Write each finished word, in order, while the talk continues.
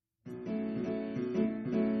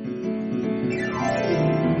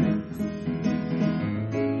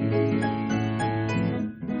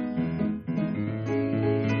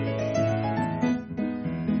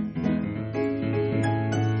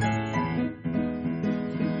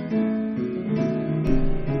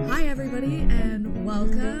everybody, and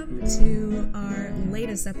welcome to our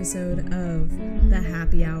latest episode of the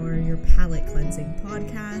Happy Hour, your palate cleansing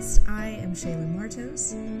podcast. I am Shaylin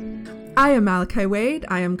Martos. I am Malachi Wade.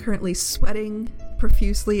 I am currently sweating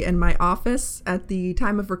profusely in my office. At the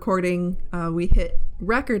time of recording, we hit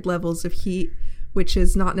record levels of heat, which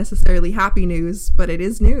is not necessarily happy news, but it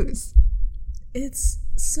is news. It's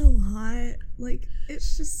so hot.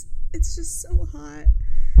 It's just so hot.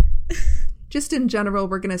 Just in general,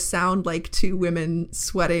 we're going to sound like two women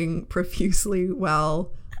sweating profusely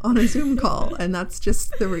while on a Zoom call, and that's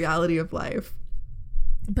just the reality of life.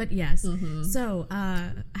 But yes, So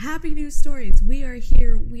happy news stories. We are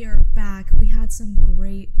here. We are back. We had some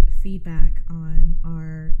great feedback on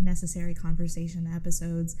our necessary conversation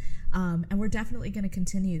episodes, and we're definitely going to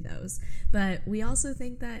continue those. But we also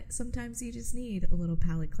think that sometimes you just need a little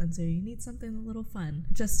palate cleanser. You need something a little fun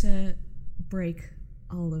just to break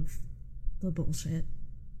all of the bullshit,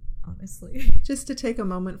 honestly. Just to take a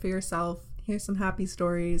moment for yourself, hear some happy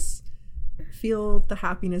stories, feel the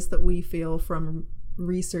happiness that we feel from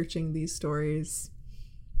researching these stories.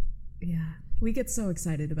 Yeah, we get so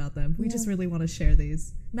excited about them. We just really want to share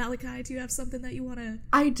these. Malachi, do you have something that you want to...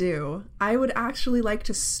 I do. I would actually like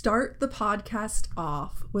to start the podcast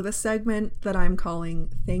off with a segment that I'm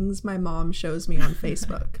calling Things My Mom Shows Me on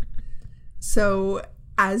Facebook. So,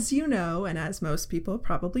 as you know, and as most people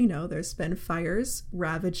probably know, there's been fires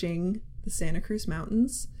ravaging the Santa Cruz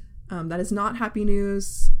Mountains. That is not happy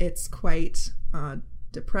news. It's quite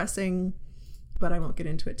depressing, but I won't get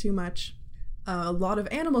into it too much. A lot of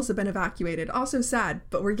animals have been evacuated. Also sad,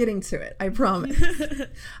 but we're getting to it, I promise.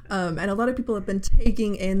 And a lot of people have been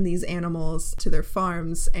taking in these animals to their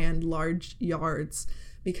farms and large yards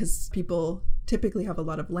because people typically have a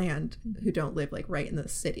lot of land who don't live right in the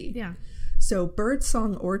city. Yeah. So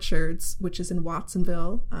Birdsong Orchards, which is in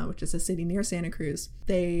Watsonville, which is a city near Santa Cruz,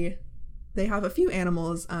 they have a few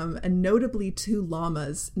animals, and notably two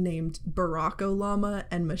llamas named Barack Llama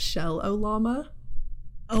and Michelle Llama.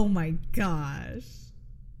 Oh my gosh.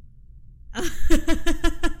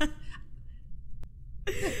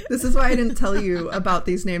 This is why I didn't tell you about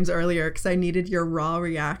these names earlier, because I needed your raw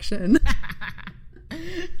reaction.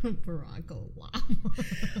 Barack Llama.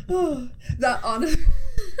 Oh, that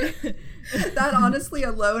honestly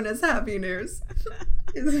alone is happy news.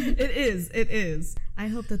 It is. I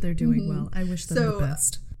hope that they're doing well. I wish them the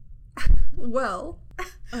best. Well,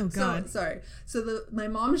 oh god, sorry. So my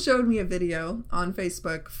mom showed me a video on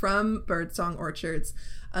Facebook from Birdsong Orchards.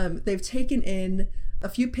 They've taken in a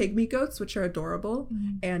few pygmy goats, which are adorable,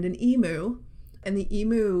 and an emu, and the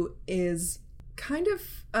emu is kind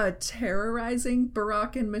of terrorizing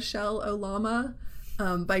Barack and Michelle Llama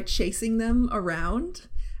by chasing them around.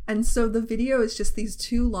 And so the video is just these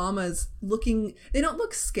two llamas they don't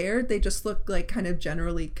look scared, they just look kind of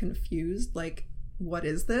generally confused, what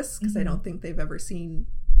is this? Because I don't think they've ever seen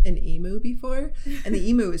an emu before. And the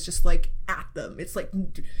emu is just at them. It's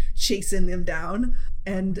chasing them down.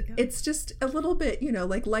 And it's just a little bit,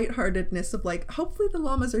 lightheartedness of hopefully the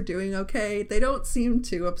llamas are doing okay. They don't seem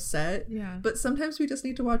too upset. Yeah. But sometimes we just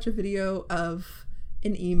need to watch a video of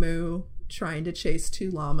an emu trying to chase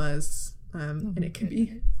two llamas. And it can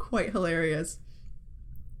be quite hilarious.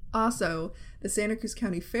 Also, the Santa Cruz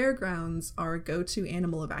County Fairgrounds are a go-to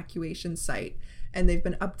animal evacuation site, and they've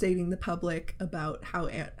been updating the public about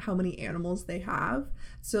how many animals they have.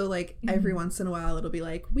 So every once in a while it'll be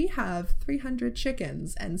we have 300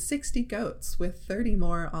 chickens and 60 goats with 30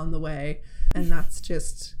 more on the way. And that's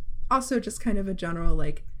just kind of a general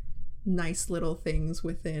nice little things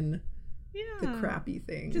within the crappy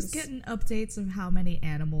things. Just getting updates of how many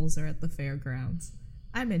animals are at the fairgrounds.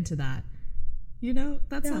 I'm into that.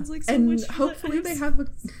 That sounds like so much fun. And hopefully they have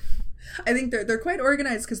I think they're quite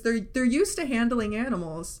organized because they're used to handling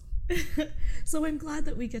animals. So I'm glad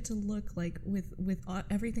that we get to look with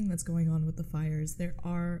everything that's going on with the fires, there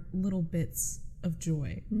are little bits of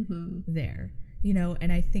joy there,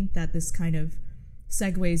 and I think that this kind of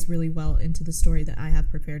segues really well into the story that I have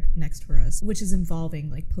prepared next for us, which is involving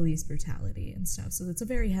police brutality and stuff. So it's a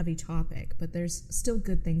very heavy topic, but there's still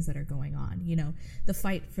good things that are going on. The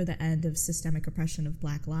fight for the end of systemic oppression of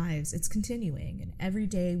Black lives, it's continuing. And every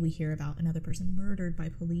day we hear about another person murdered by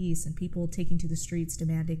police and people taking to the streets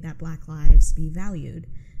demanding that Black lives be valued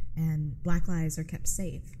and Black lives are kept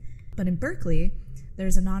safe. But in Berkeley,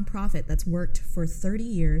 there's a nonprofit that's worked for 30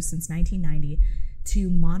 years since 1990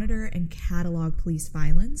 to monitor and catalog police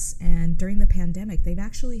violence, and during the pandemic, they've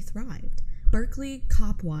actually thrived. Berkeley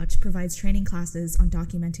Cop Watch provides training classes on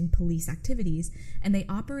documenting police activities, and they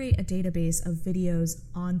operate a database of videos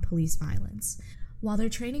on police violence. While their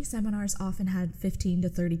training seminars often had 15 to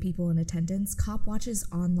 30 people in attendance, Copwatch's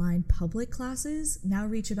online public classes now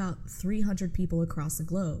reach about 300 people across the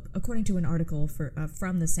globe, according to an article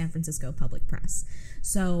from the San Francisco Public Press.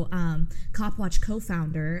 So Copwatch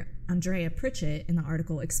co-founder Andrea Pritchett in the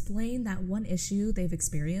article explained that one issue they've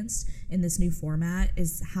experienced in this new format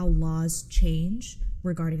is how laws change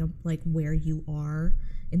regarding like where you are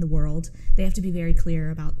in the world. They have to be very clear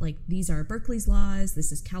about like, these are Berkeley's laws,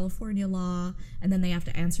 this is California law, and then they have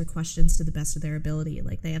to answer questions to the best of their ability.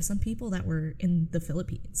 Like, they have some people that were in the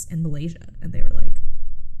Philippines and Malaysia, and they were like,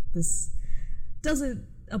 this doesn't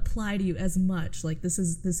apply to you as much. Like, this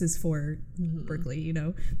is for Berkeley, you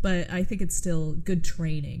know? But I think it's still good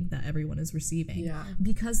training that everyone is receiving. Yeah.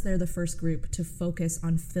 Because they're the first group to focus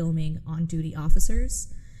on filming on-duty officers,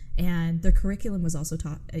 and their curriculum was also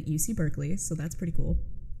taught at UC Berkeley, so that's pretty cool.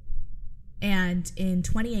 And in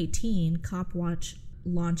 2018, Copwatch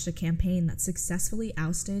launched a campaign that successfully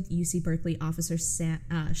ousted UC Berkeley officer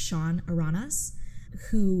Sean Aranas,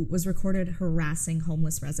 who was recorded harassing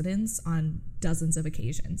homeless residents on dozens of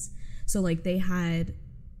occasions. So, like, they had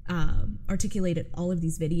articulated all of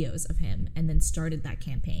these videos of him and then started that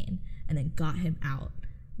campaign and then got him out,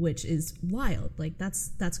 which is wild. Like,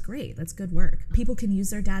 that's great. That's good work. People can use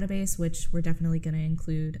their database, which we're definitely going to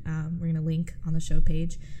include. We're going to link on the show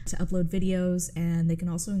page to upload videos, and they can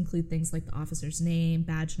also include things like the officer's name,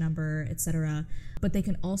 badge number, etc. But they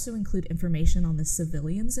can also include information on the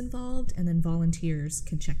civilians involved, and then volunteers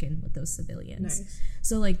can check in with those civilians. Nice.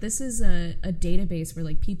 So, like, this is a database where,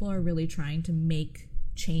 like, people are really trying to make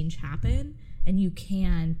change happen, and you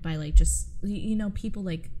can by, like, just, you know, people,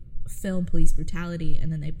 like, film police brutality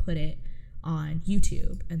and then they put it on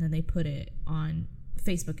YouTube and then they put it on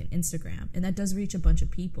Facebook and Instagram, and that does reach a bunch of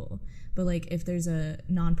people. But like, if there's a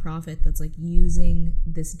nonprofit that's like using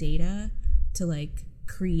this data to like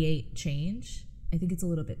create change, I think it's a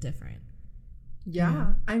little bit different.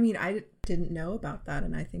 Yeah. I mean, I didn't know about that,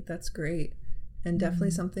 and I think that's great. And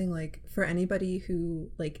definitely something like for anybody who,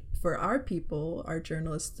 like, for our people, our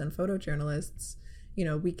journalists and photojournalists, you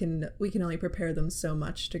know, we can only prepare them so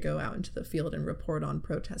much to go out into the field and report on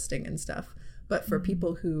protesting and stuff. But for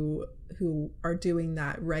people who are doing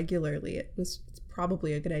that regularly, it's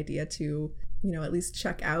probably a good idea to, you know, at least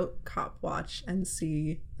check out Copwatch and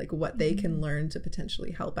see like what they can learn to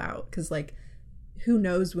potentially help out. Because like, who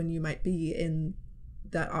knows when you might be in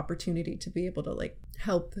that opportunity to be able to like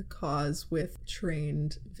help the cause with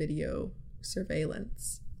trained video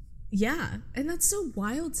surveillance. Yeah, and that's so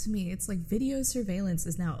wild to me. It's like video surveillance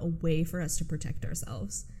is now a way for us to protect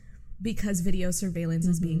ourselves because video surveillance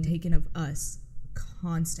is being taken of us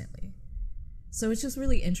constantly. So it's just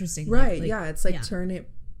really interesting. Right, yeah, it's like turn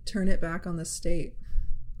it back on the state.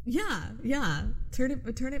 Yeah. Turn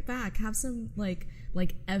it back. Have some like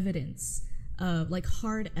evidence, like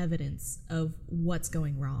hard evidence of what's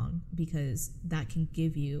going wrong, because that can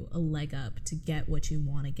give you a leg up to get what you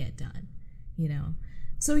want to get done, you know?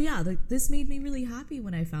 So yeah, this made me really happy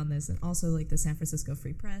when I found this, and also like the San Francisco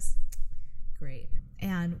Free Press, great.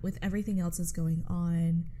 And with everything else that's going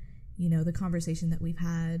on, you know, the conversation that we've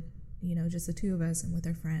had, you know, just the two of us and with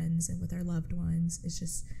our friends and with our loved ones, it's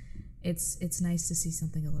just, it's nice to see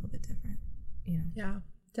something a little bit different, you know. Yeah,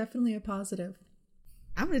 definitely a positive.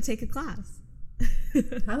 I'm gonna take a class.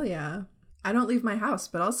 Hell yeah. I don't leave my house,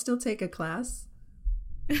 but I'll still take a class.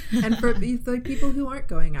 And for the people who aren't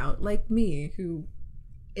going out, like me, who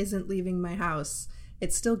isn't leaving my house,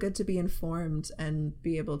 it's still good to be informed and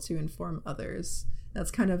be able to inform others. That's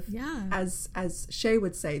kind of, as Shay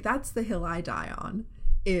would say, that's the hill I die on,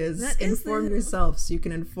 is inform yourself so you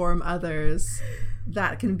can inform others.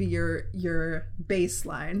 That can be your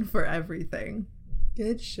baseline for everything.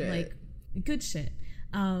 Good shit. Like, good shit.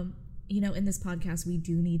 You know, in this podcast, we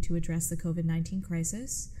do need to address the COVID-19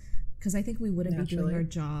 crisis, because I think we wouldn't be doing our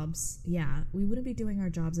jobs. Yeah, we wouldn't be doing our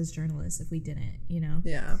jobs as journalists if we didn't, you know?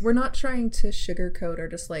 Yeah, we're not trying to sugarcoat or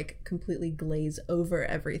just like completely glaze over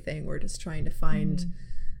everything. We're just trying to find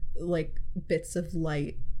like bits of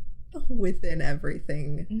light within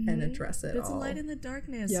everything and address it It's all. a light in the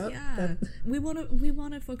darkness. Yep, yeah. We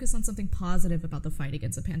want to focus on something positive about the fight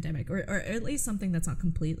against the pandemic, or at least something that's not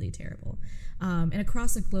completely terrible. And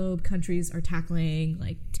across the globe, countries are tackling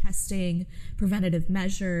like testing, preventative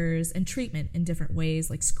measures, and treatment in different ways,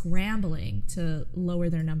 like scrambling to lower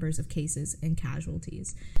their numbers of cases and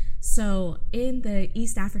casualties. So in the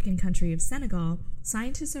East African country of Senegal,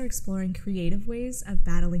 scientists are exploring creative ways of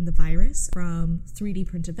battling the virus, from 3D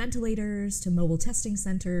printed ventilators to mobile testing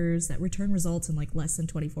centers that return results in like less than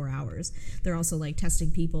 24 hours. They're also like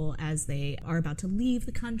testing people as they are about to leave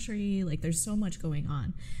the country. Like there's so much going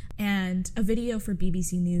on. And a video for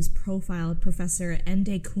BBC News profiled Professor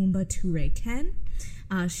Ende Kumba Toure Ken.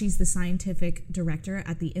 She's the scientific director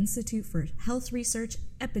at the Institute for Health Research,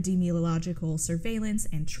 Epidemiological Surveillance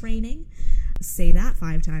and Training. Say that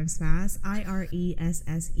 5 times fast. IRESSEF.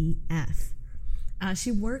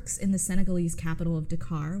 She works in the Senegalese capital of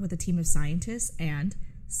Dakar with a team of scientists, and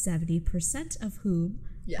 70% of whom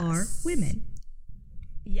are women.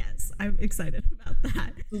 Yes, I'm excited about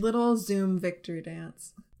that. Little Zoom victory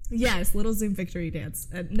dance. Yes, little Zoom victory dance.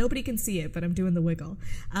 Nobody can see it, but I'm doing the wiggle.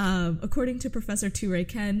 According to Professor Toure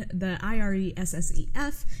Ken, the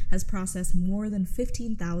IRESSEF has processed more than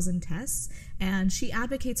 15,000 tests, and she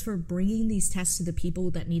advocates for bringing these tests to the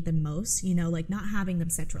people that need them most, you know, like not having them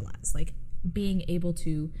centralized, like being able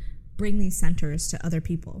to bring these centers to other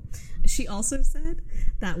people. She also said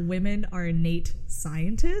that women are innate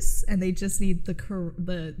scientists, and they just need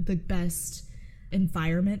the best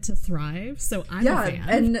environment to thrive. So I'm a fan.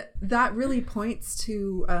 And that really points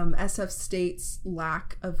to SF State's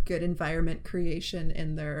lack of good environment creation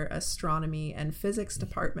in their astronomy and physics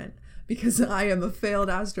department, because I am a failed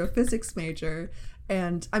astrophysics major,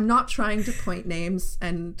 and I'm not trying to point names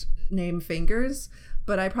and name fingers,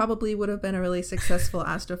 but I probably would have been a really successful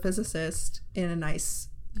astrophysicist in a nice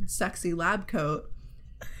sexy lab coat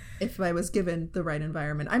if I was given the right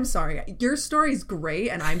environment. I'm sorry. Your story's great,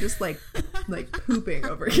 and I'm just like pooping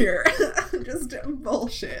over here. Just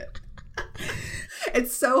bullshit.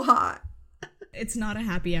 It's so hot. It's not a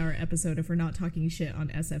happy hour episode if we're not talking shit on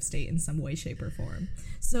SF State in some way, shape, or form.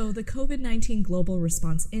 So the COVID-19 Global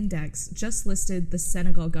Response Index just listed the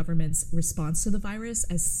Senegal government's response to the virus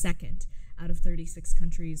as second out of 36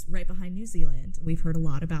 countries, right behind New Zealand. We've heard a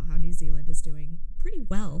lot about how New Zealand is doing pretty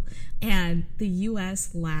well. And the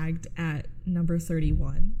U.S. lagged at number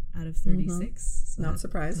 31 out of 36. Mm-hmm. So not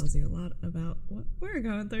surprised. Tells you a lot about what we're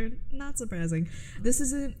going through. Not surprising. This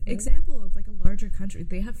is an example of like a larger country.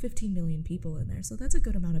 They have 15 million people in there, so that's a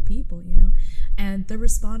good amount of people, you know? And they're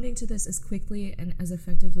responding to this as quickly and as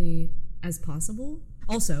effectively as possible.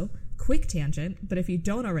 Also, quick tangent, but if you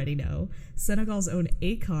don't already know, Senegal's own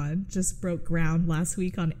Akon just broke ground last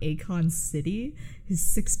week on Akon City, his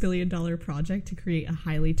 $6 billion project to create a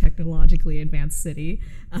highly technologically advanced city.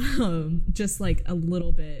 Just like a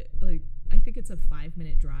little bit, like I think it's a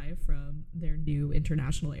 5-minute drive from their new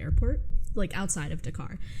international airport, like outside of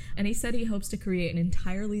Dakar. And he said he hopes to create an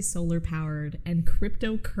entirely solar-powered and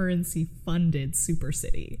cryptocurrency-funded super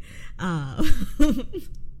city.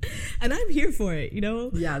 And I'm here for it, you know?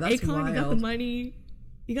 Yeah, that's Akon, wild. You got the money,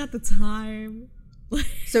 you got the time.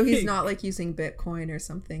 So he's not like using Bitcoin or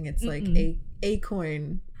something. It's like a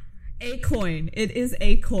coin. A coin. It is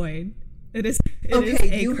a coin. It is.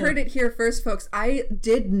 Okay, you heard it here first, folks. I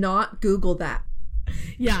did not Google that.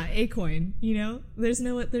 Yeah, a coin. You know, there's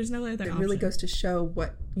no other option. It really goes to show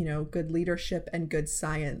what, you know, good leadership and good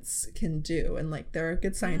science can do. And like, there are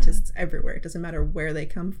good scientists everywhere. It doesn't matter where they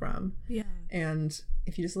come from. Yeah. And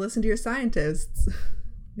if you just listen to your scientists,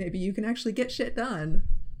 maybe you can actually get shit done.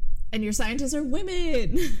 And your scientists are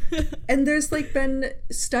women. And there's like been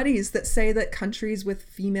studies that say that countries with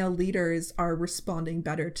female leaders are responding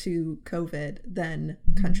better to COVID than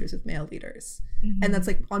countries with male leaders. Mm-hmm. And that's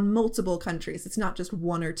like on multiple countries. It's not just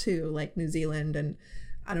one or two, like New Zealand and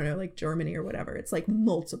I don't know, like Germany or whatever. It's like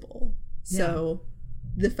multiple. Yeah. So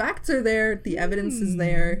the facts are there. The evidence is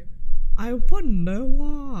there. I wonder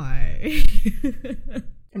why.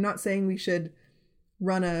 I'm not saying we should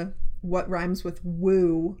run a what rhymes with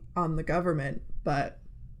woo on the government, but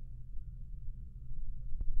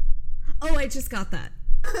oh, I just got that.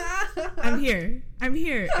 I'm here.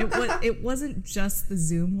 It wasn't just the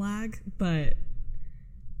Zoom lag, but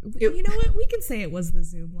you know what? We can say it was the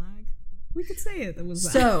Zoom lag. We could say it was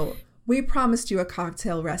that. So we promised you a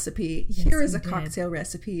cocktail recipe. Yes, here is a cocktail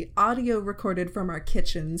recipe, audio recorded from our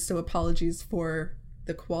kitchen, so apologies for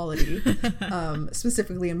the quality,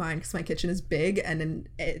 specifically in mine, because my kitchen is big and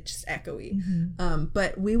it's just echoey. Mm-hmm.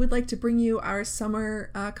 But we would like to bring you our summer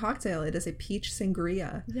cocktail. It is a peach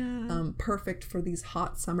sangria. Yeah. Perfect for these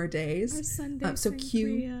hot summer days. Our Sunday so sangria.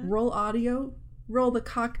 cue, roll audio, roll the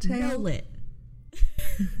cocktail. Roll it.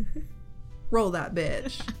 Roll that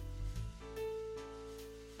bitch.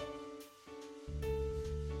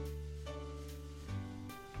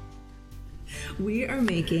 We are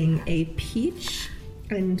making a peach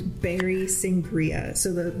and berry sangria.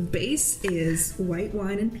 So the base is white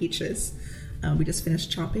wine and peaches We just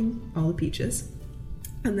finished chopping all the peaches.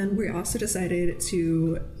 And then we also decided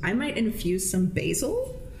I might infuse some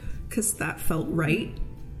basil, because that felt right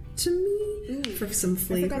to me. Ooh, for some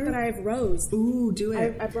flavor. I forgot that I have rose. Ooh, do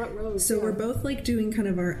it. I brought rose. So we're both like doing kind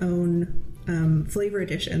of our own flavor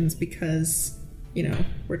additions because,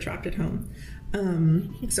 we're trapped at home.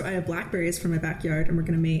 So I have blackberries from my backyard, and I'm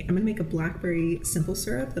gonna make a blackberry simple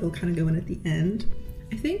syrup that'll kind of go in at the end.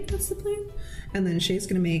 I think that's the plan. And then Shay's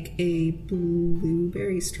gonna make a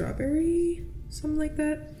blueberry strawberry, something like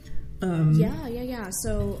that. Yeah.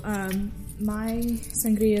 So my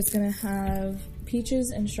sangria is gonna have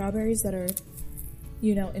peaches and strawberries that are,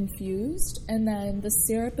 infused, and then the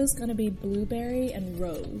syrup is gonna be blueberry and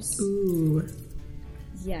rose. Ooh.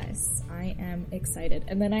 Yes, I am excited.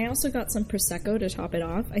 And then I also got some Prosecco to top it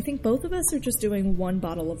off. I think both of us are just doing one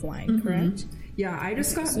bottle of wine, correct? Yeah, I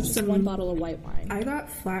just got just one bottle of white wine. I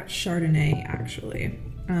got flat Chardonnay, actually.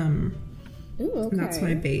 Ooh, okay. And that's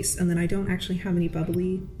my base. And then I don't actually have any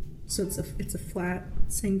bubbly, so it's a flat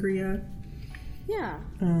sangria. Yeah.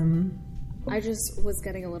 I just was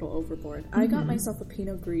getting a little overboard. I got myself a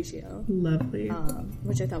Pinot Grigio. Lovely.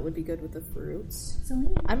 Which I thought would be good with the fruits.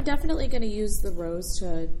 I'm definitely going to use the rose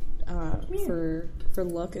to for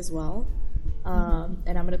look as well.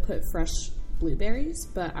 And I'm going to put fresh blueberries,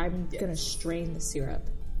 but I'm going to strain the syrup.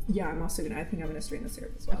 Yeah, I think I'm going to strain the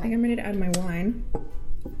syrup as well. I think I'm ready to add my wine.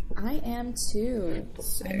 I am too.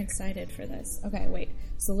 Sick. I'm excited for this. Okay, wait.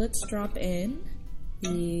 So let's drop in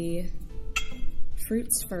the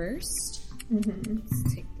fruits first.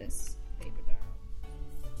 Let's take this paper down.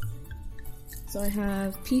 So I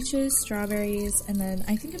have peaches, strawberries, and then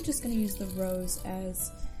I think I'm just going to use the rose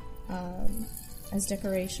as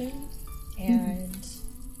decoration and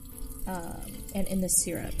in the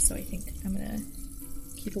syrup. So I think I'm going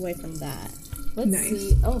to keep away from that. Let's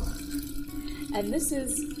see. Oh, and this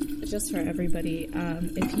is just for everybody.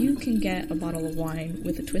 If you can get a bottle of wine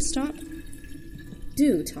with a twist top,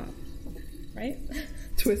 do top, right?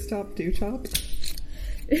 Twist top, do top.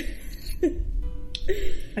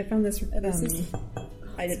 I found this.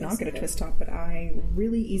 I did not get a twist top, but I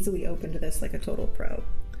really easily opened this like a total pro.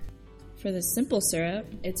 For the simple syrup,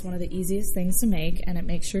 it's one of the easiest things to make, and it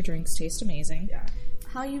makes your drinks taste amazing. Yeah.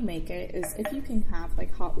 How you make it is if you can have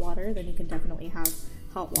like hot water, then you can definitely have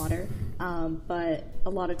hot water. But a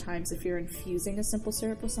lot of times, if you're infusing a simple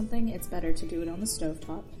syrup with something, it's better to do it on the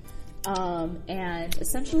stovetop. And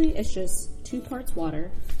essentially it's just 2 parts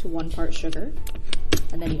water to 1 part sugar,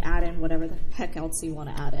 and then you add in whatever the heck else you want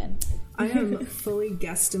to add in. I am fully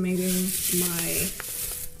guesstimating my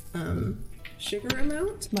sugar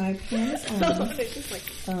amount. My pan is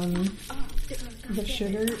on. The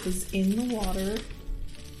sugar is in the water.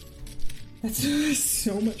 That's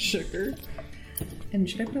so much sugar. And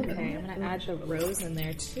should I put a lid on it? I'm gonna add the rose in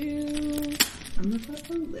there too. I'm gonna put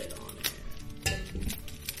the lid on it.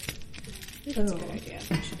 That's a good idea.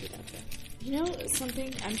 I should do that too. You know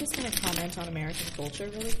something? I'm just gonna comment on American culture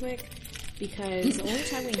really quick, because the only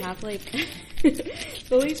time we have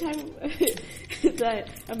the only time that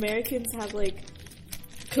Americans have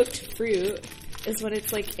cooked fruit is when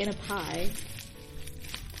it's in a pie,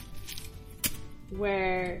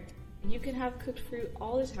 where you can have cooked fruit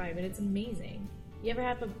all the time and it's amazing. You ever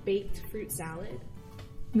have a baked fruit salad?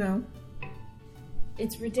 No.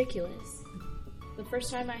 It's ridiculous. The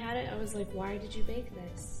first time I had it, I was like, why did you bake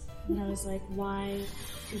this? And I was like, why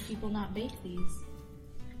do people not bake these?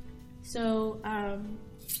 So,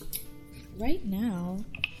 right now,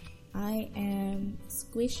 I am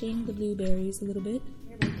squishing the blueberries a little bit.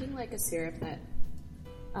 You're making a syrup that,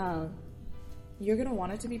 you're gonna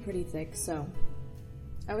want it to be pretty thick, so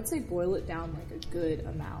I would say boil it down a good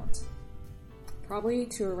amount. Probably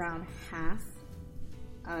to around half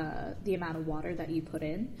the amount of water that you put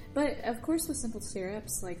in. But of course with simple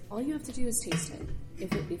syrups, all you have to do is taste it.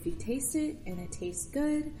 If you taste it and it tastes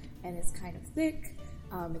good and it's kind of thick,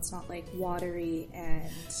 it's not watery and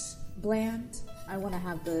bland, I want to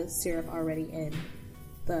have the syrup already in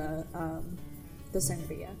the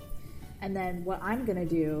sangria. And then what I'm gonna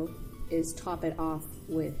do is top it off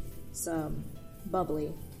with some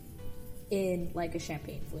bubbly in a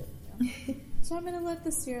champagne flute. So I'm gonna let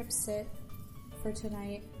the syrup sit for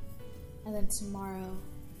tonight, and then tomorrow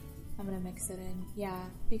I'm gonna mix it in. Yeah,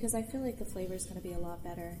 because I feel the flavor is gonna be a lot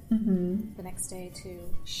better the next day too.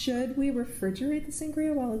 Should we refrigerate the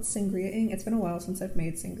sangria while it's sangria-ing? It's been a while since I've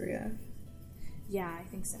made sangria. Yeah, I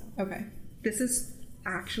think so. Okay. This is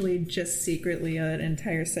actually just secretly an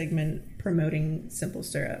entire segment promoting simple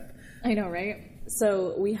syrup. I know, right?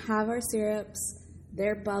 So we have our syrups,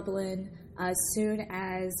 they're bubbling. As soon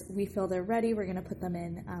as we feel they're ready, we're going to put them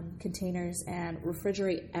in containers and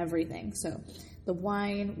refrigerate everything. So the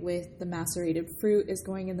wine with the macerated fruit is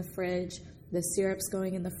going in the fridge, the syrup's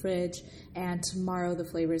going in the fridge, and tomorrow the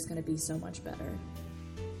flavor is going to be so much better.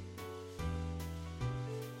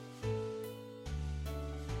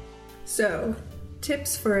 So,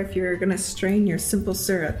 tips for if you're going to strain your simple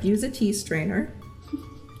syrup. Use a tea strainer.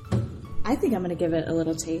 I think I'm going to give it a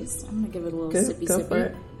little taste. I'm going to give it a little sippy. Go for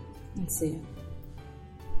it. Let's see.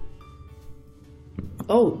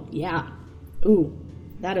 Oh, yeah. Ooh,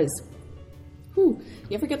 that is... Ooh,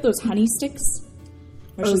 you ever get those honey sticks?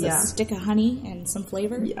 Or just a stick of honey and some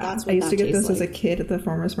flavor? Yeah, that's what I used to get those like. as a kid at the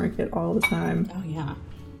farmer's market all the time. Oh, yeah.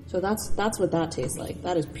 So that's what that tastes like.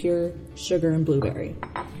 That is pure sugar and blueberry.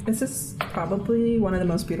 This is probably one of the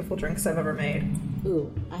most beautiful drinks I've ever made.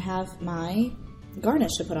 Ooh, I have my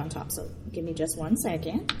garnish to put on top, so give me just 1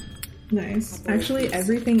 second. Nice. Actually,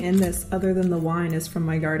 everything in this other than the wine is from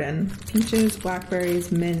my garden. Peaches,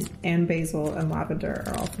 blackberries, mint, and basil and lavender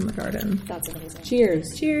are all from the garden. That's amazing.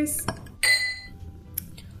 Cheers. Cheers.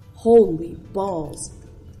 Holy balls.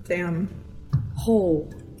 Damn. Oh,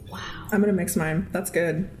 wow. I'm gonna mix mine. That's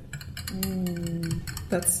good.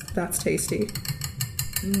 That's tasty.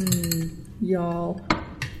 Y'all.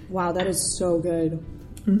 Wow, that is so good.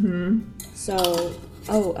 So,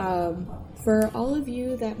 for all of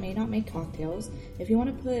you that may not make cocktails, if you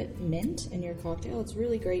want to put mint in your cocktail, it's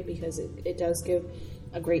really great because it does give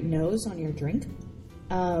a great nose on your drink.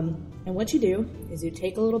 And what you do is you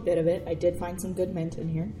take a little bit of it. I did find some good mint in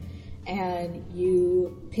here. And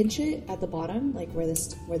you pinch it at the bottom, like where the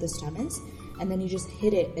stem is, and then you just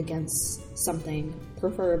hit it against something,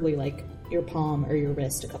 preferably like your palm or your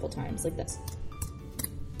wrist a couple times, like this.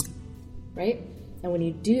 Right? And when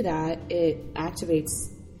you do that, it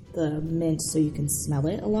activates the mint so you can smell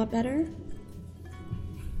it a lot better.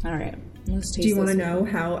 All right, let's taste this. Do you want to know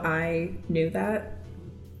how I knew that?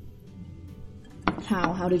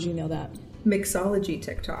 How did you know that? Mixology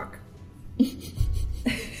TikTok.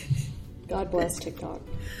 God bless TikTok.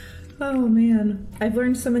 Oh man, I've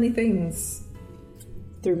learned so many things.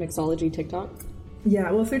 Through Mixology TikTok?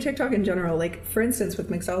 Yeah, well, through TikTok in general. Like, for instance, with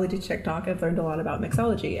Mixology TikTok, I've learned a lot about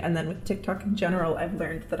mixology. And then with TikTok in general, I've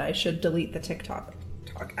learned that I should delete the TikTok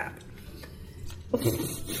app.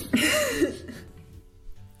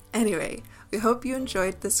 Anyway, we hope you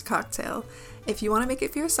enjoyed this cocktail. If you want to make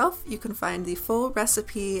it for yourself, you can find the full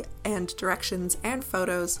recipe and directions and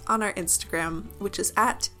photos on our Instagram, which is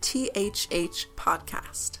at THH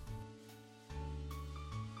Podcast.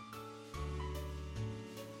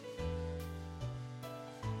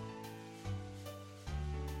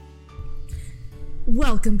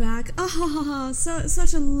 Welcome back.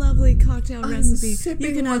 Such a lovely cocktail recipe.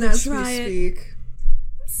 You can either try it.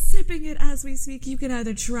 Sipping it as we speak. You can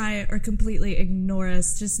either try it or completely ignore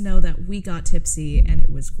us. Just know that we got tipsy and it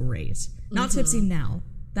was great. Not tipsy now.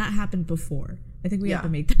 That happened before. I think we have to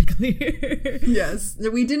make that clear. Yes.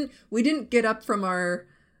 We didn't get up from our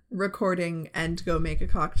recording and go make a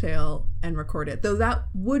cocktail and record it. Though that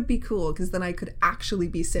would be cool because then I could actually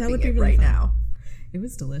be sipping it really right fun. Now. It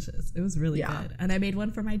was delicious. It was really good. And I made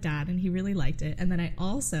one for my dad and he really liked it. And then I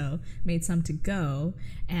also made some to go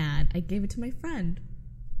and I gave it to my friend.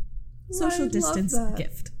 Social distance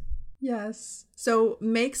gift. Yes. So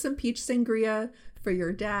make some peach sangria for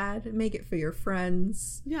your dad. Make it for your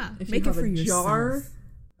friends. Yeah. If make you have it for a yourself. jar,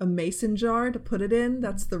 a mason jar to put it in,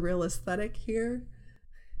 that's the real aesthetic here.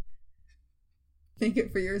 Make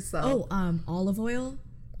it for yourself. Oh, olive oil.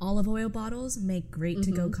 Olive oil bottles make great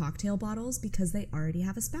to-go cocktail bottles because they already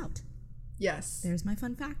have a spout. Yes. There's my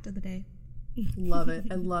fun fact of the day. Love it.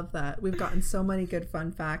 I love that. We've gotten so many good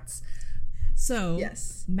fun facts. So,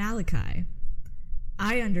 yes. Malachi,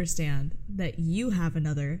 I understand that you have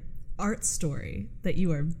another art story that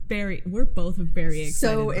we're both very excited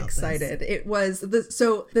so about. Excited. It was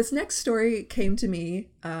this next story came to me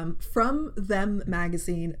from Them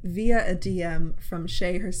magazine via a DM from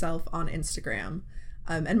Shay herself on Instagram.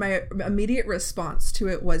 And my immediate response to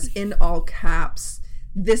it was in all caps,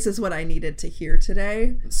 this is what I needed to hear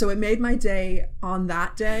today. So it made my day on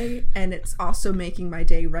that day, and it's also making my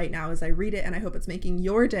day right now as I read it, and I hope it's making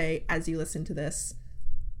your day as you listen to this.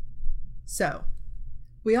 So,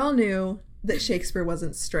 we all knew that Shakespeare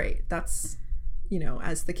wasn't straight. That's,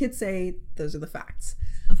 as the kids say, those are the facts.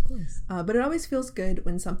 Of course. But it always feels good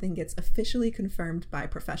when something gets officially confirmed by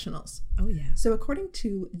professionals. Oh, yeah. So according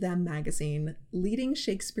to Them magazine, leading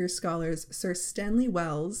Shakespeare scholars Sir Stanley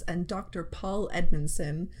Wells and Dr. Paul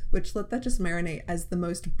Edmondson, which let that just marinate as the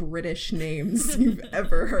most British names you've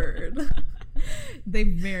ever heard. They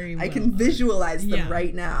very well I can visualize them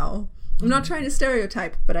right now. I'm not trying to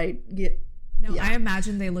stereotype, but I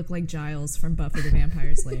imagine they look like Giles from Buffy the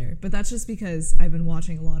Vampire Slayer, but that's just because I've been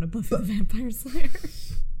watching a lot of Buffy the Vampire Slayer.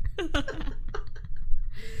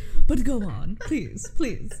 But go on, please,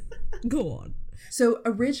 go on. So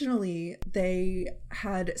originally they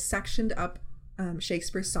had sectioned up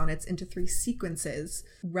Shakespeare's sonnets into 3 sequences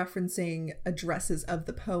referencing addresses of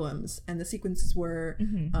the poems, and the sequences were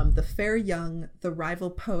the fair young, the rival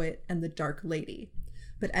poet, and the dark lady.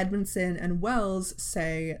 But Edmondson and Wells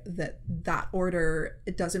say that order,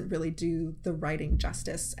 it doesn't really do the writing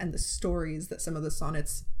justice and the stories that some of the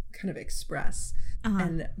sonnets kind of express.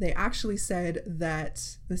 And they actually said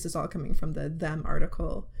that, this is all coming from the Them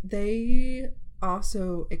article, they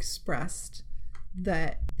also expressed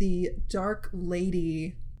that the dark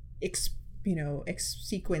lady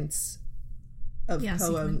sequence of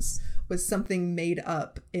poems was something made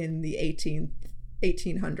up in the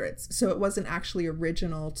 1800s. So it wasn't actually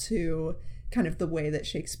original to kind of the way that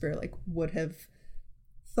Shakespeare would have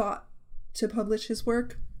thought to publish his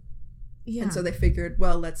work. Yeah. And so they figured,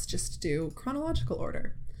 well, let's just do chronological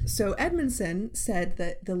order. So Edmondson said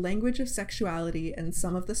that the language of sexuality in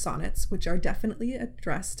some of the sonnets, which are definitely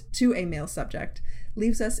addressed to a male subject,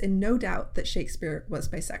 leaves us in no doubt that Shakespeare was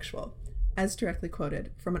bisexual, as directly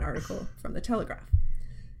quoted from an article from the Telegraph.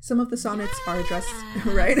 Some of the sonnets are addressed,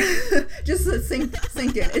 right? Just sink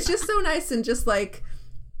in. It's just so nice and just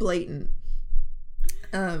blatant.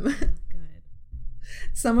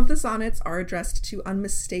 Some of the sonnets are addressed to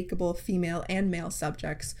unmistakable female and male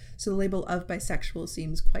subjects, so the label of bisexual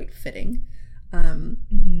seems quite fitting.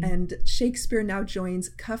 And Shakespeare now joins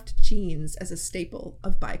cuffed jeans as a staple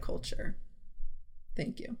of bi culture.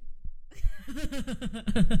 Thank you.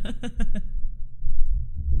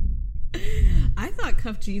 I thought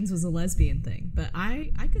cuffed jeans was a lesbian thing, but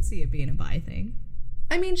I could see it being a bi thing.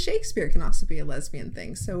 I mean, Shakespeare can also be a lesbian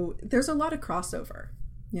thing, so there's a lot of crossover,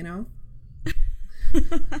 you know?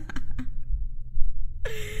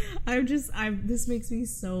 This makes me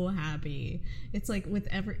so happy. It's like with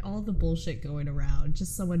all the bullshit going around,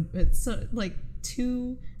 just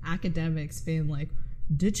two academics being like,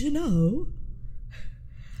 did you know?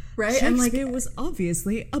 Right? Shakespeare was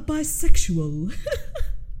obviously a bisexual.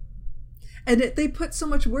 And they put so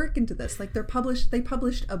much work into this. They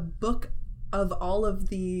published a book of all of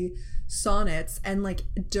the sonnets, and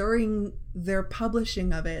during their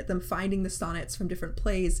publishing of it, them finding the sonnets from different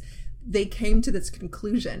plays, they came to this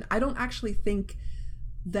conclusion. I don't actually think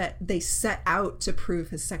that they set out to prove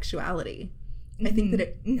his sexuality. I think that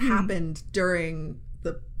it happened during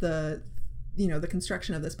the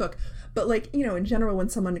construction of this book. But in general, when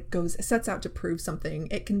someone sets out to prove something,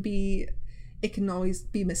 it can always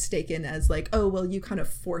be mistaken as oh, well, you kind of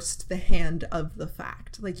forced the hand of the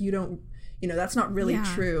fact. You don't, that's not really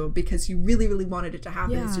true because you really, really wanted it to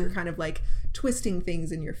happen. Yeah. So you're kind of twisting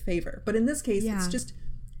things in your favor. But in this case, it's just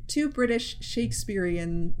 2 British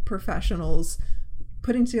Shakespearean professionals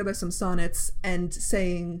putting together some sonnets and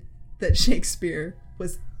saying that Shakespeare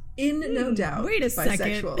was in no doubt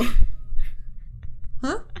bisexual. Second.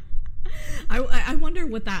 Huh? I wonder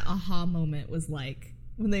what that aha moment was like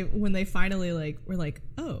when they finally were like,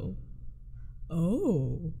 oh.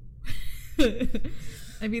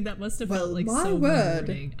 I mean, that must have felt so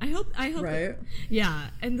rewarding. I hope right.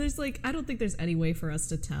 Yeah, and there's I don't think there's any way for us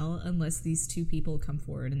to tell unless these 2 people come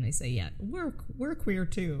forward and they say, yeah, we're queer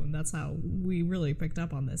too, and that's how we really picked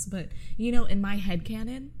up on this. But in my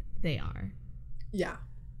headcanon, they are. Yeah,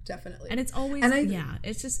 definitely. And it's always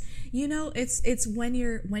it's just it's when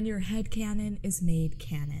your headcanon is made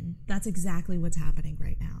canon. That's exactly what's happening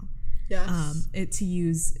right now. Yes. To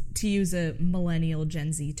use a millennial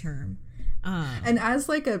Gen Z term. And as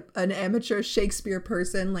an amateur Shakespeare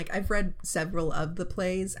person, I've read several of the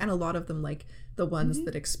plays, and a lot of them the ones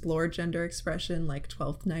that explore gender expression, like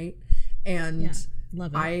Twelfth Night, and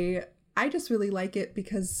love it. I just really like it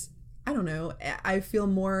because I don't know, I feel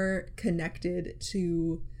more connected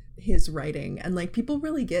to his writing, and people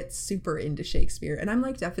really get super into Shakespeare, and I'm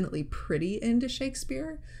definitely pretty into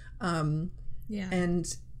Shakespeare, and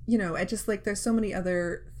I just there's so many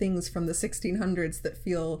other things from the 1600s that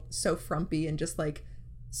feel so frumpy and just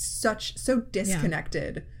so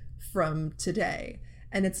disconnected from today.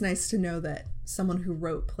 And it's nice to know that someone who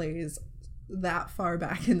wrote plays that far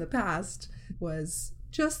back in the past was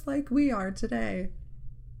just like we are today.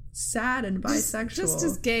 Sad and bisexual. Just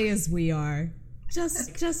as gay as we are.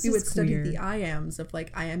 Just we would as study queer. the iambs of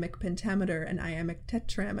iambic pentameter and iambic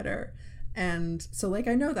tetrameter. And so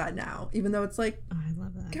I know that now, even though it's I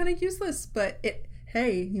love that. Kind of useless, but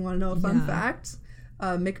hey, you want to know a fun fact?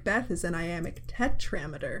 Macbeth is an iambic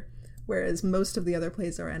tetrameter, whereas most of the other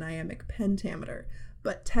plays are an iambic pentameter.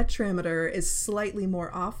 but tetrameter is slightly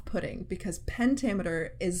more off-putting because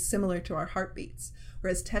pentameter is similar to our heartbeats,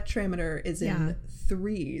 whereas tetrameter is in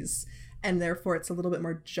threes, and therefore it's a little bit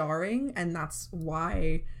more jarring, and that's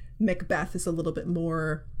why Macbeth is a little bit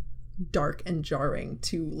more dark and jarring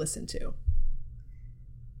to listen to.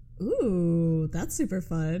 Ooh, that's super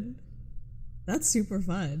fun. That's super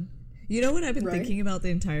fun. You know what I've been thinking about the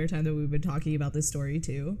entire time that we've been talking about this story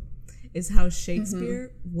too? Is how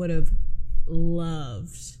Shakespeare would have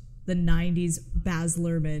loved the 90s Baz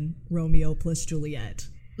Luhrmann Romeo plus Juliet.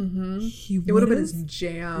 It would have been his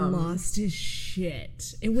jam. Lost his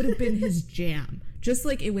shit. It would have been his jam. Just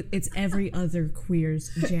like it's every other queer's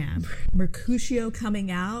jam. Mercutio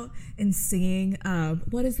coming out and singing,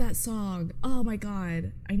 what is that song? Oh my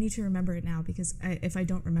God. I need to remember it now because if I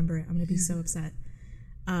don't remember it, I'm going to be so upset.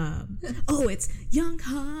 It's Young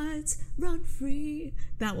Hearts Run Free.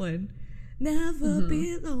 That one. Never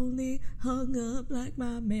be lonely, hung up like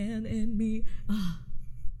my man and me.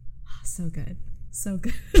 So good. So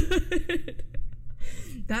good.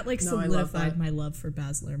 That solidified my love for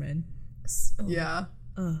Baz Luhrmann. Yeah.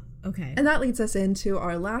 Okay. And that leads us into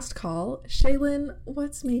our last call. Shaylin,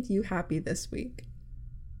 what's made you happy this week?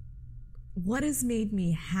 What has made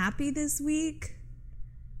me happy this week?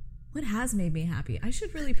 What has made me happy? I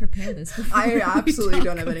should really prepare this. I absolutely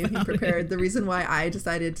don't have anything prepared. The reason why I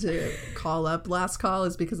decided to call up last call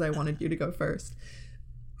is because I wanted you to go first.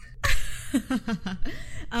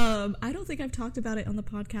 I don't think I've talked about it on the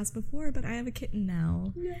podcast before, but I have a kitten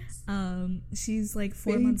now. Yes. She's like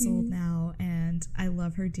 4 months old now, and I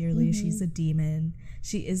love her dearly. She's a demon.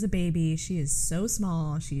 She is a baby. She is so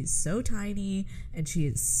small. She's so tiny, and she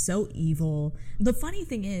is so evil. The funny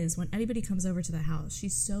thing is, when anybody comes over to the house,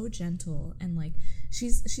 she's so gentle, and like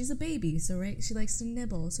she's a baby, so right, she likes to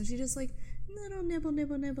nibble, so she just like little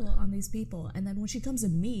nibble on these people, and then when she comes to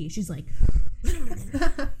me, she's like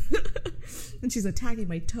and she's attacking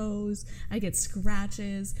my toes. I get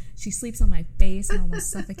scratches. She sleeps on my face and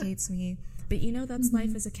almost suffocates me. But you know, that's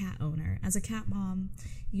life as a cat owner. As a cat mom,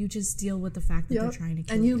 you just deal with the fact that they're trying to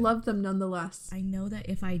kill you. And you love them nonetheless. I know that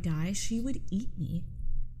if I die, she would eat me.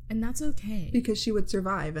 And that's okay. Because she would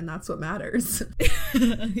survive, and that's what matters.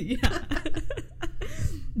 Yeah.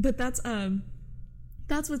 But that's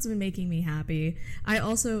what's been making me happy. I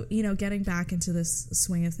also, you know, getting back into this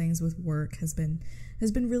swing of things with work has been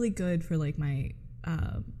really good for like my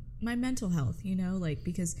mental health, you know, like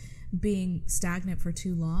because being stagnant for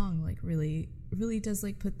too long like really does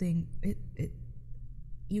like put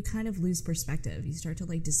you kind of lose perspective. You start to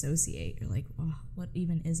like dissociate. You're like, oh, what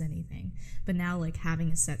even is anything? But now like having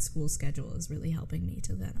a set school schedule is really helping me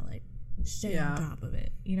to then like stay on top of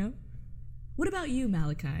it, you know? What about you,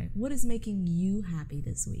 Malachi? What is making you happy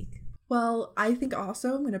this week? Well, I think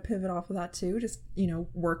also I'm going to pivot off of that too. Just, you know,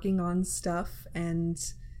 working on stuff and,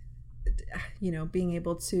 you know, being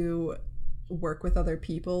able to work with other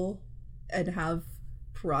people and have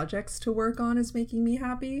projects to work on is making me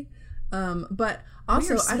happy. But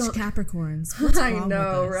also, I don't Capricorns. What's I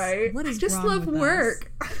know, right? What is I just wrong love with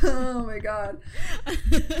work. Oh my God.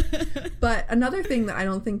 But another thing that I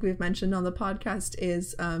don't think we've mentioned on the podcast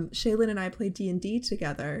is Shaylin and I play D&D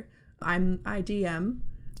together. I DM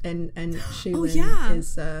and Shaylin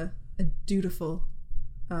is a dutiful,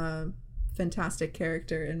 fantastic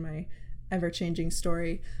character in my ever-changing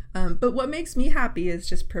story. But what makes me happy is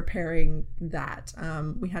just preparing that.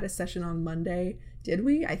 We had a session on Monday. Did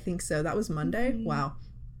we? I think so. That was Monday. Wow.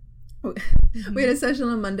 We had a session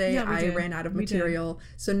on Monday. I ran out of material.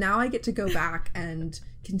 So now I get to go back and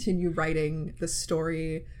continue writing the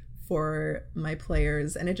story for my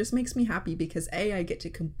players. And it just makes me happy because I get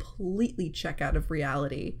to completely check out of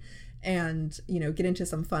reality and, you know, get into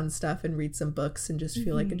some fun stuff and read some books and just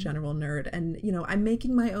feel like a general nerd. And, you know, I'm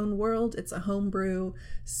making my own world. It's a homebrew.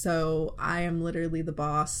 So I am literally the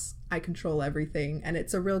boss. I control everything. And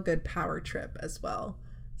it's a real good power trip as well.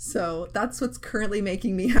 So that's what's currently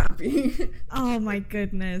making me happy. Oh my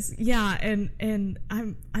goodness. Yeah, and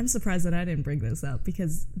I'm surprised that I didn't bring this up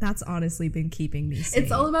because that's honestly been keeping me sane.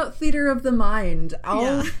 It's all about theater of the mind.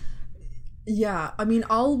 Yeah, I mean,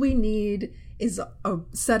 all we need is a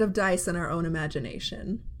set of dice and our own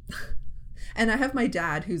imagination. And I have my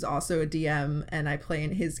dad who's also a DM and I play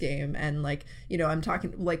in his game and like, you know, I'm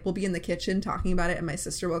talking like we'll be in the kitchen talking about it and my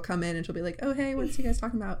sister will come in and she'll be like, oh, hey, what's you guys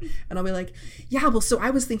talking about? And I'll be like, yeah, well, so I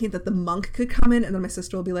was thinking that the monk could come in, and then my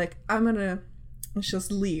sister will be like, she'll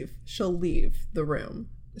leave the room.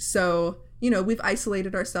 So, you know, we've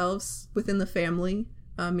isolated ourselves within the family.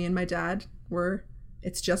 Me and my dad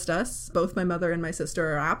it's just us. Both my mother and my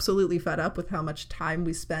sister are absolutely fed up with how much time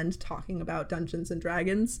we spend talking about Dungeons and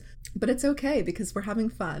Dragons. But it's okay because we're having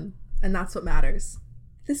fun. And that's what matters.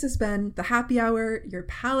 This has been The Happy Hour, your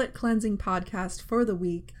palate cleansing podcast for the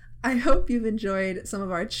week. I hope you've enjoyed some of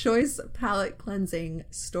our choice palate cleansing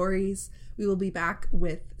stories. We will be back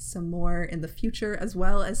with some more in the future, as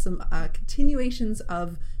well as some continuations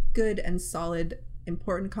of good and solid,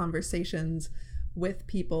 important conversations with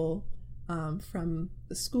people from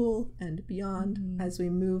the school and beyond as we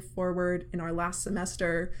move forward in our last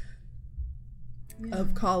semester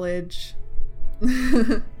of college.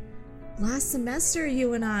 Last semester,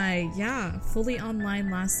 you and I, fully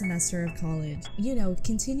online last semester of college. You know,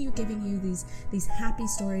 continue giving you these happy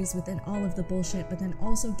stories within all of the bullshit, but then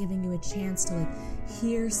also giving you a chance to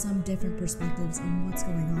hear some different perspectives on what's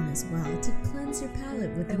going on as well, to cleanse your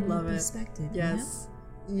palate with a new perspective. Yes.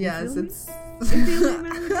 You know? Yes, it's...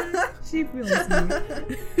 She feels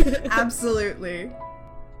me. Absolutely.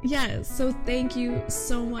 Yes, so thank you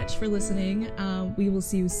so much for listening. We will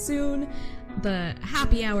see you soon. The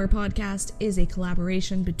Happy Hour podcast is a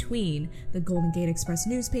collaboration between the Golden Gate Express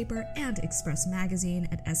newspaper and Express magazine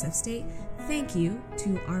at SF State. Thank you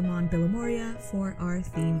to Armand Villamoria for our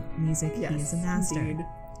theme music. Yes, he is a master. Indeed.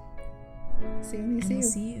 See you when we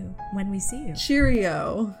see you. When we see you.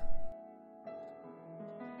 Cheerio.